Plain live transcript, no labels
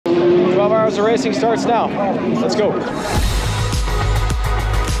12 Hours of Racing starts now. Let's go.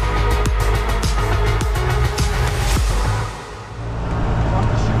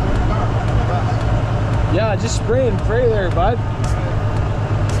 Yeah, just spray and pray there, bud.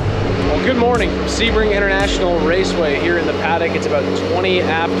 Well, good morning from Sebring International Raceway here in the paddock. It's about 20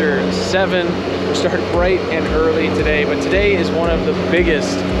 after 7. We started bright and early today, but today is one of the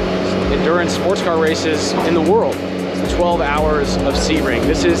biggest endurance sports car races in the world. It's the 12 Hours of Sebring.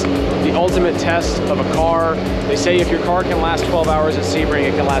 This is the ultimate test of a car. They say if your car can last 12 hours at Sebring,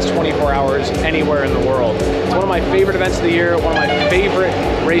 it can last 24 hours anywhere in the world. It's one of my favorite events of the year, one of my favorite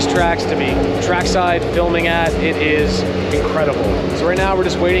racetracks to be trackside filming at. It is incredible. So right now we're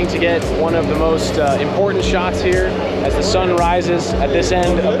just waiting to get one of the most important shots here as the sun rises at this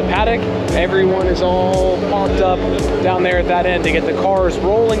end of the paddock. Everyone is all pumped up down there at that end to get the cars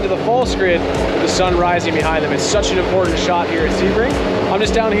rolling to the false grid with the sun rising behind them. It's such an important shot here at Sebring. I'm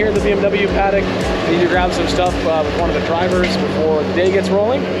just down here at the BMW paddock. I need to grab some stuff with one of the drivers before the day gets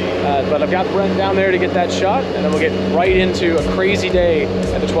rolling. But I've got Brent down there to get that shot, and then we'll get right into a crazy day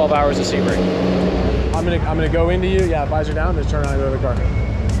at the 12 Hours of Sebring. I'm gonna go into you. Yeah, visor down. Just turn around and go to the car.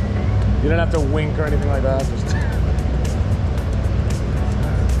 You don't have to wink or anything like that. Just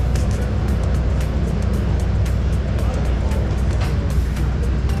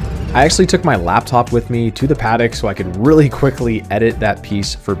I actually took my laptop with me to the paddock so I could really quickly edit that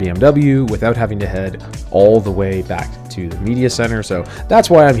piece for BMW without having to head all the way back to the media center. So that's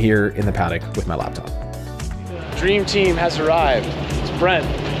why I'm here in the paddock with my laptop. Dream team has arrived. It's Brent.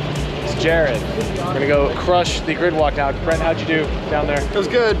 It's Jared. We're gonna go crush the grid walk now. Brent, how'd you do down there? It was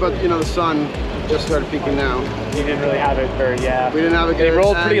good, but you know the sun just started peeking now. You didn't really have it very, yeah. We didn't have it good. They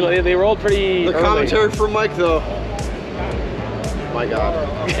rolled pretty late. They rolled pretty The early. commentary from Mike though. My God.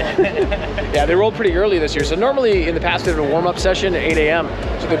 Yeah, they rolled pretty early this year. So normally in the past they have a warm-up session at 8 a.m.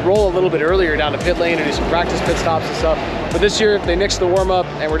 So they'd roll a little bit earlier down to pit lane and do some practice pit stops and stuff. But this year they nixed the warm-up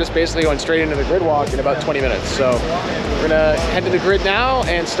and we're just basically going straight into the grid walk in about 20 minutes. So we're gonna head to the grid now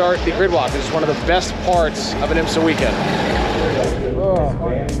and start the grid walk. This is one of the best parts of an IMSA weekend.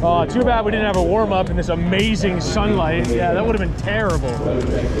 Oh, too bad we didn't have a warm-up in this amazing sunlight. Yeah, that would have been terrible.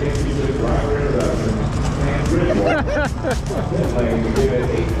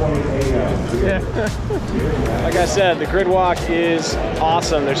 Like I said, the grid walk is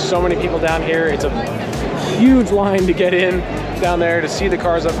awesome. There's so many people down here. It's a huge line to get in down there to see the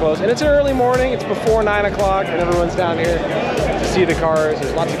cars up close. And it's an early morning. It's before 9 o'clock and everyone's down here to see the cars.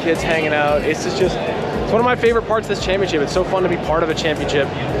 There's lots of kids hanging out. It's one of my favorite parts of this championship. It's so fun to be part of a championship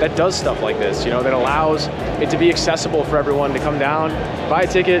that does stuff like this, you know, that allows it to be accessible for everyone to come down, buy a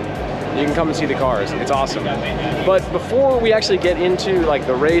ticket, you can come and see the cars. It's awesome. But before we actually get into like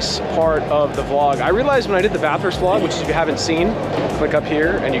the race part of the vlog, I realized when I did the Bathurst vlog, which if you haven't seen, click up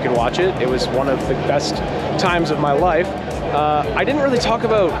here and you can watch it. It was one of the best times of my life. I didn't really talk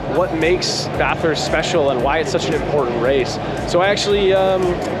about what makes Bathurst special and why it's such an important race. So I actually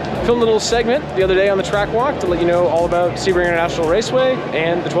filmed a little segment the other day on the track walk to let you know all about Sebring International Raceway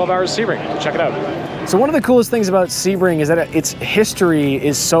and the 12 Hours of Sebring. Check it out. So one of the coolest things about Sebring is that its history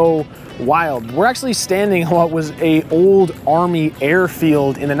is so wild. We're actually standing on what was an old Army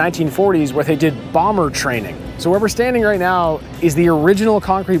airfield in the 1940s where they did bomber training. So where we're standing right now is the original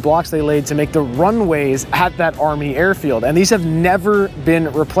concrete blocks they laid to make the runways at that Army airfield. And these have never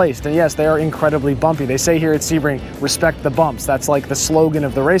been replaced. And yes, they are incredibly bumpy. They say here at Sebring, respect the bumps. That's like the slogan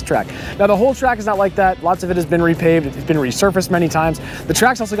of the racetrack. Now the whole track is not like that. Lots of it has been repaved. It's been resurfaced many times. The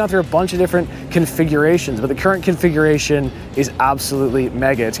track's also gone through a bunch of different configurations, but the current configuration is absolutely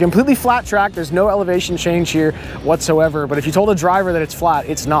mega. It's a completely flat track. There's no elevation change here whatsoever. But if you told a driver that it's flat,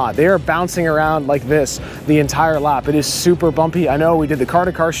 it's not. They are bouncing around like this the entire lap. It is super bumpy. I know we did the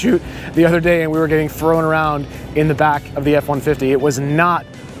car-to-car shoot the other day and we were getting thrown around in the back of the F-150. It was not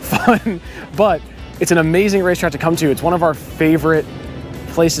fun, but it's an amazing racetrack to come to. It's one of our favorite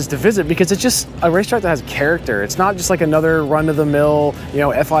places to visit because it's just a racetrack that has character. It's not just like another run-of-the-mill, you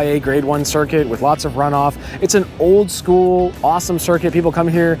know, FIA Grade 1 circuit with lots of runoff. It's an old school, awesome circuit. People come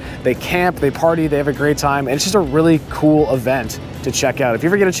here, they camp, they party, they have a great time, and it's just a really cool event to check out. If you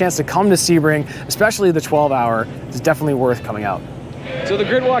ever get a chance to come to Sebring, especially the 12-hour, it's definitely worth coming out. So the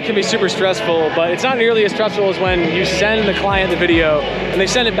grid walk can be super stressful, but it's not nearly as stressful as when you send the client the video and they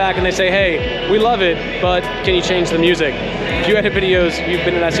send it back and they say, hey, we love it, but can you change the music? if you edit videos, you've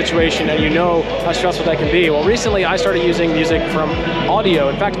been in that situation and you know how stressful that can be. Well, recently I started using music from audio.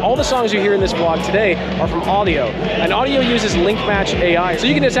 In fact, all the songs you hear in this vlog today are from audio. And audio uses link match AI. So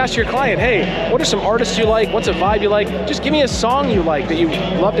you can just ask your client, hey, what are some artists you like? What's a vibe you like? Just give me a song you like that you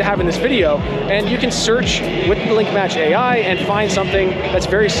love to have in this video. And you can search with the link match AI and find something that's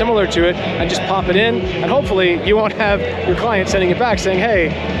very similar to it and just pop it in. And hopefully you won't have your client sending it back saying, hey,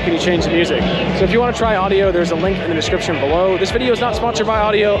 can you change the music? So if you want to try audio, there's a link in the description below. This video is not sponsored by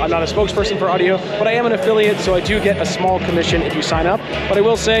audio. I'm not a spokesperson for audio, but I am an affiliate, so I do get a small commission if you sign up. But I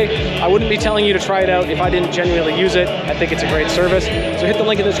will say, I wouldn't be telling you to try it out if I didn't genuinely use it. I think it's a great service. So hit the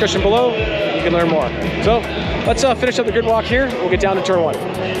link in the description below. You can learn more. So let's finish up the grid walk here. We'll get down to turn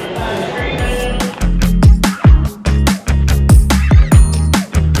 1.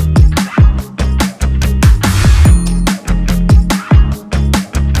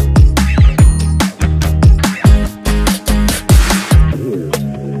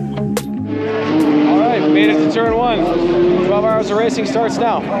 Turn 1. 12 hours of racing starts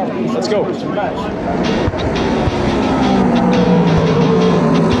now. Let's go.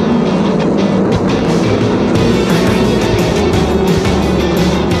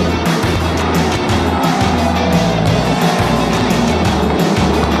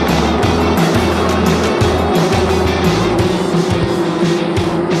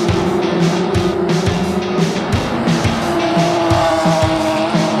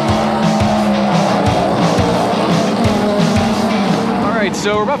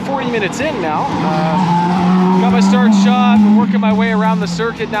 So we're about 40 minutes in now. Got my start shot, I'm working my way around the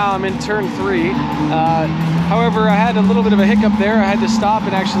circuit now. I'm in turn 3. However, I had a little bit of a hiccup there. I had to stop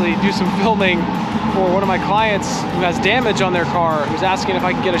and actually do some filming for one of my clients who has damage on their car. He was asking if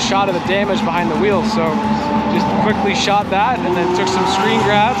I could get a shot of the damage behind the wheel. So just quickly shot that and then took some screen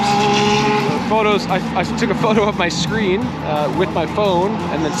grabs. Photos, I took a photo of my screen with my phone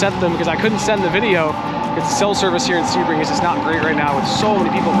and then sent them because I couldn't send the video. Because the cell service here in Sebring is just not great right now with so many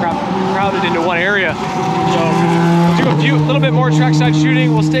people crowded into one area. So do a little bit more trackside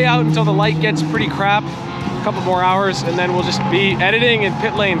shooting. We'll stay out until the light gets pretty crap, a couple more hours, and then we'll just be editing in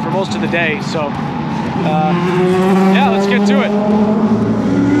pit lane for most of the day. So yeah, let's get to it.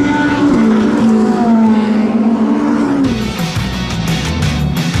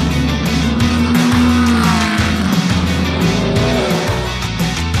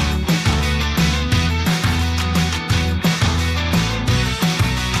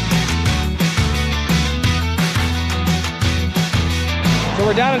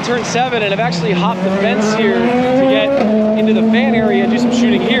 We're down in turn 7 and I've actually hopped the fence here to get into the fan area and do some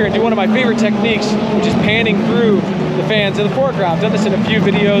shooting here and do one of my favorite techniques, which is panning through the fans in the foreground. I've done this in a few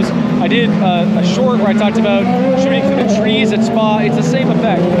videos. I did a short where I talked about shooting through the trees at Spa. It's the same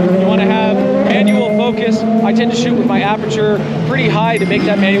effect. You want to have manual focus. I tend to shoot with my aperture pretty high to make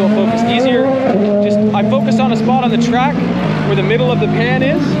that manual focus easier. I focus on a spot on the track where the middle of the pan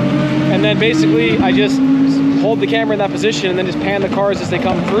is, and then basically I just hold the camera in that position and then just pan the cars as they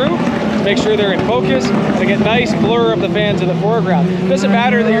come through to make sure they're in focus and get nice blur of the fans in the foreground. It doesn't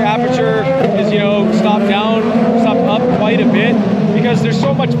matter that your aperture is, you know, stopped down, stopped up quite a bit, because there's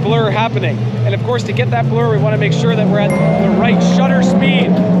so much blur happening. And of course, to get that blur, we want to make sure that we're at the right shutter speed.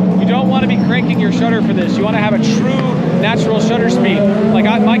 You don't want to be cranking your shutter for this. You want to have a true natural shutter speed. Like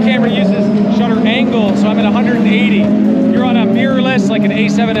my camera uses shutter angle, so I'm at 180. You're on a mirrorless, like an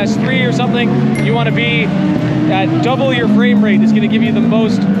A7S III or something, you want to be at double your frame rate. Is going to give you the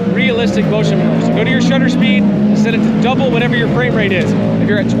most realistic motion blur. So go to your shutter speed, set it to double whatever your frame rate is. If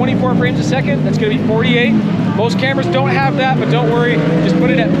you're at 24 frames a second, that's going to be 48. Most cameras don't have that, but don't worry, just put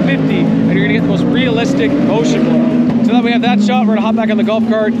it at 50 and you're going to get the most realistic motion blur. So now we have that shot, we're going to hop back on the golf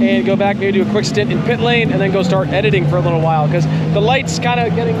cart and go back, maybe do a quick stint in pit lane and then go start editing for a little while, because the light's kind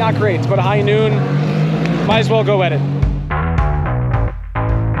of getting not great. It's about a high noon, might as well go edit.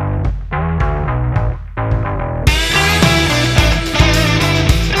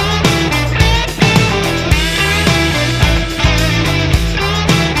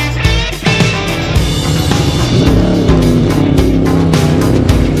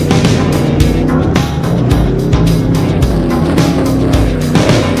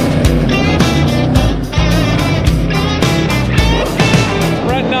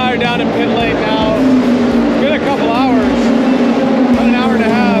 Down in pit lane now. It's been a couple hours.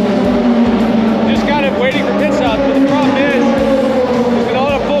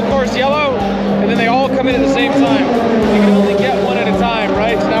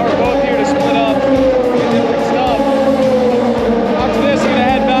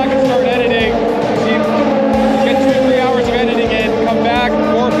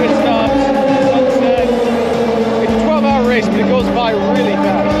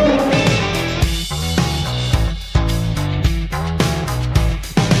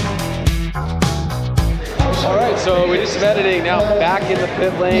 so we did some editing, now back in the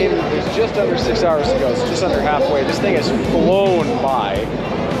pit lane. There's just under 6 hours to go, so just under halfway. This thing has flown by.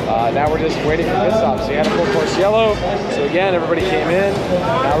 Now we're just waiting for pit stops. So you had a full course yellow, so again, everybody came in.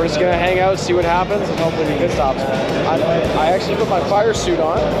 Now we're just gonna hang out, see what happens, and hopefully do pit stops. I actually put my fire suit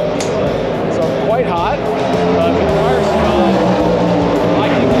on, so I'm quite hot, but with the fire suit on, I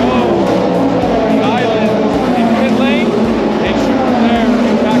can go to the island in pit lane and shoot from there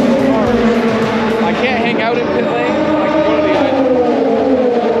and back to the cars. I can't hang out in pit lane, I can go to the island.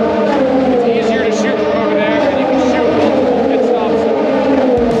 It's easier to shoot from over there, and you can shoot pit stops.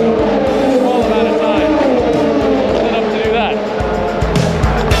 Small amount of time. Enough to do that.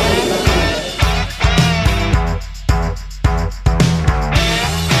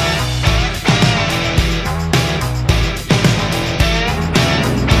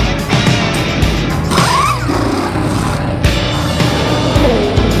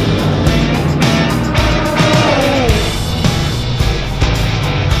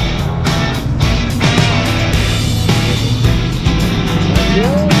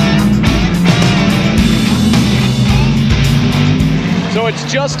 So it's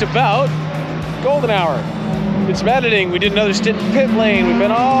just about golden hour. Did some editing, we did another stint in pit lane, we've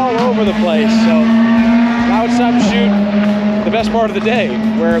been all over the place. So now it's time to shoot the best part of the day,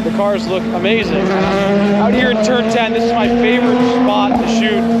 where the cars look amazing. Out here in turn 10, this is my favorite spot to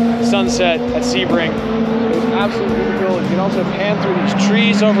shoot sunset at Sebring. It was absolutely beautiful. You can also pan through these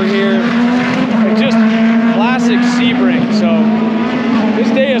trees over here. It's just classic Sebring. So this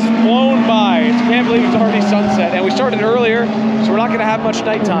day has flown by. I can't believe it's already sunset. And we started earlier, so we're not gonna have much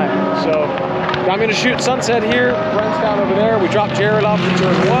nighttime. So I'm gonna shoot sunset here. Brent's down over there. We dropped Jared off in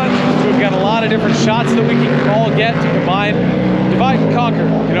turn 1. So we've got a lot of different shots that we can all get to combine, divide and conquer.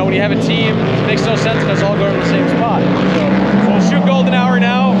 You know, when you have a team, it makes no sense to us all going to the same spot. So we'll shoot golden hour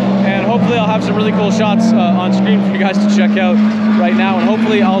now, and hopefully I'll have some really cool shots on screen for you guys to check out right now. And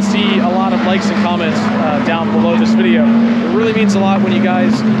hopefully I'll see a lot of likes and comments down below this video. It really means a lot when you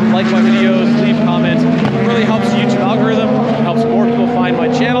guys like my videos, leave comments. It really helps the YouTube algorithm, it helps more people find my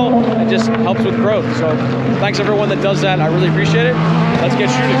channel, and just helps with growth. So thanks everyone that does that. I really appreciate it. Let's get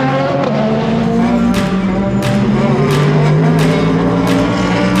shooting.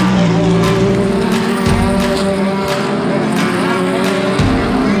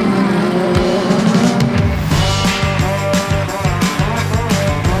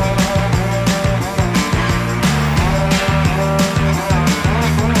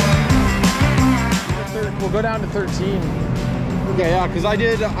 Go down to 13. Okay, yeah, because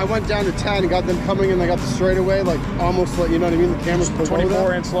I went down to 10 and got them coming and I got the straightaway, like almost like, you know what I mean? The camera's below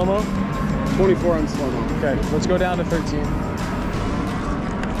 24 and slow-mo? 24 and slow-mo. Okay, let's go down to 13.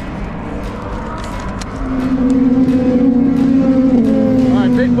 All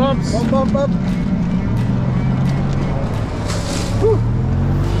right, big bumps. Bump, bump, bump. Whew.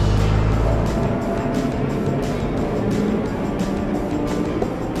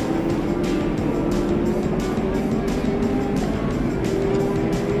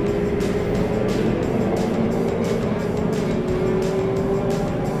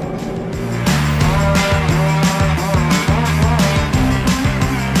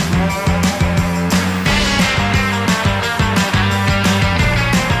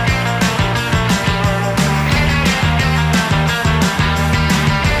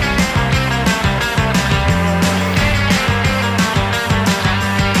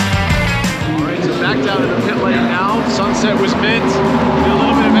 Sunset was mint, did a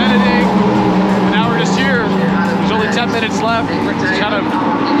little bit of editing, and now we're just here. There's only 10 minutes left. We're just kind of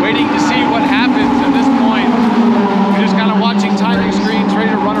waiting to see what happens at this point. We're just kind of watching timing screens, ready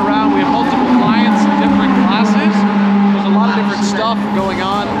to run around. We have multiple clients in different classes. There's a lot of different stuff going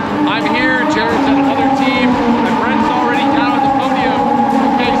on. I'm here, Jared's at another team, and Brent's already down on the podium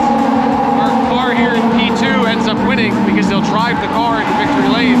in case our car here in P2 ends up winning, because they'll drive the car into victory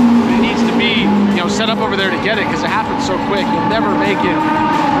lane. It needs to be, you know, set up over there to get it, because it happens so quick. You'll never make it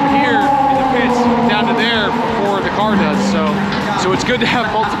from here in the pits down to there before the car does. So it's good to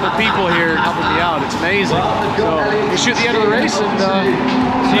have multiple people here helping me out. It's amazing. So we shoot the end of the race and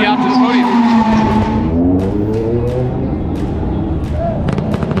see you after the podium.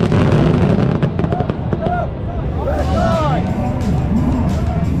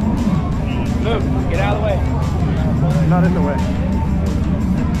 Get out of the way. Not in the way.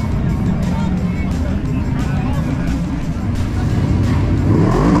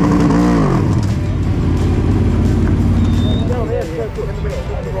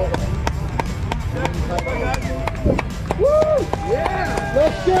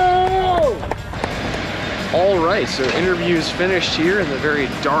 Let's go! All right, so interviews finished here in the very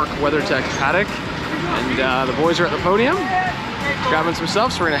dark WeatherTech paddock. And the boys are at the podium, grabbing some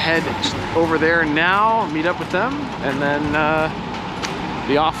stuff, so we're gonna head over there now, meet up with them, and then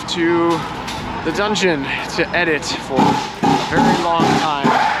be off to the dungeon to edit for a very long time,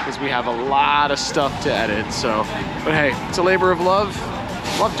 because we have a lot of stuff to edit. So, but hey, it's a labor of love.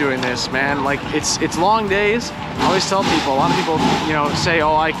 Love doing this, man. Like, it's long days. I always tell people, a lot of people, you know, say,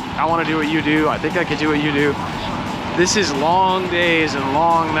 oh, I want to do what you do. I think I could do what you do. This is long days and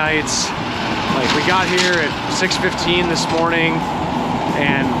long nights. Like, we got here at 6:15 this morning,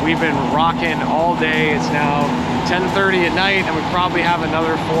 and we've been rocking all day. It's now 10:30 at night, and we probably have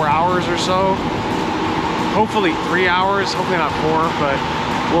another 4 hours or so. Hopefully 3 hours, hopefully not 4, but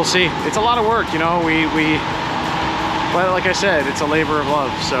we'll see. It's a lot of work, you know. But like I said, it's a labor of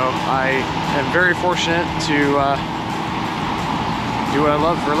love. So I am very fortunate to do what I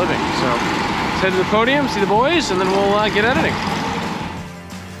love for a living. So let's head to the podium, see the boys, and then we'll get editing.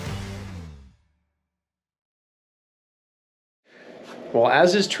 Well,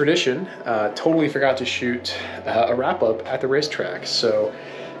 as is tradition, totally forgot to shoot a wrap-up at the racetrack. So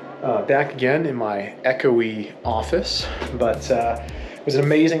back again in my echoey office, but it was an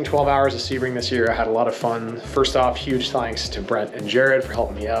amazing 12 hours of Sebring this year. I had a lot of fun. First off, huge thanks to Brent and Jared for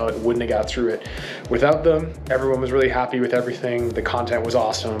helping me out. Wouldn't have got through it without them. Everyone was really happy with everything. The content was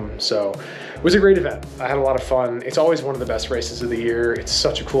awesome. So it was a great event. I had a lot of fun. It's always one of the best races of the year. It's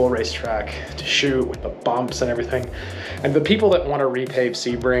such a cool racetrack to shoot with the bumps and everything. And the people that want to repave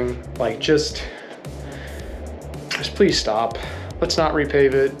Sebring, like, just please stop. Let's not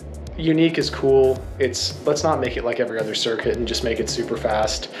repave it. Unique is cool. Let's not make it like every other circuit and just make it super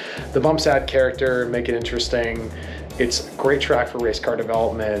fast. The bumps add character, make it interesting. It's a great track for race car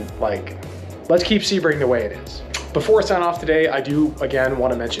development. Like, let's keep Sebring the way it is. Before I sign off today, I do again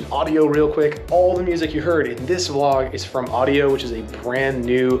want to mention audio real quick. All the music you heard in this vlog is from Audio, which is a brand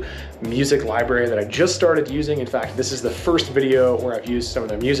new music library that I just started using. In fact, this is the first video where I've used some of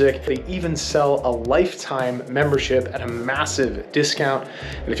their music. They even sell a lifetime membership at a massive discount.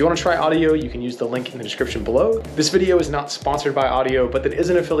 And if you want to try Audio, you can use the link in the description below. This video is not sponsored by Audio, but that is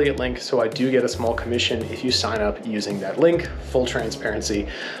an affiliate link, so I do get a small commission if you sign up using that link. Full transparency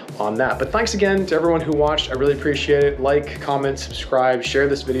on that. But thanks again to everyone who watched. I really appreciate it. Like, comment, subscribe, share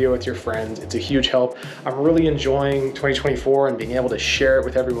this video with your friends. It's a huge help. I'm really enjoying 2024 and being able to share it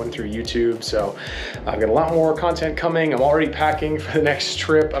with everyone through YouTube. So I've got a lot more content coming. I'm already packing for the next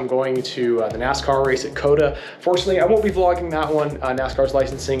trip. I'm going to the NASCAR race at COTA. Fortunately, I won't be vlogging that one. NASCAR's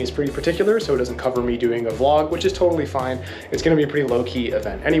licensing is pretty particular, so it doesn't cover me doing a vlog, which is totally fine. It's going to be a pretty low-key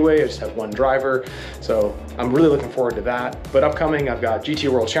event anyway. I just have one driver, so I'm really looking forward to that. But upcoming, I've got GT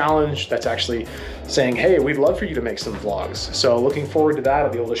World Challenge. That's actually saying, hey, we'd love for you to make some vlogs. So looking forward to that.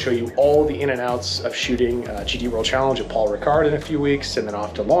 I'll be able to show you all the in and outs of shooting GT World Challenge at Paul Ricard in a few weeks, and then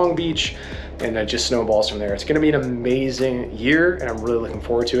off to Long Beach, and then just snowballs from there. It's gonna be an amazing year, and I'm really looking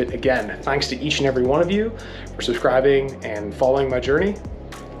forward to it. Again, thanks to each and every one of you for subscribing and following my journey.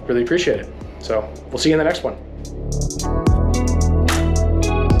 Really appreciate it. So we'll see you in the next one.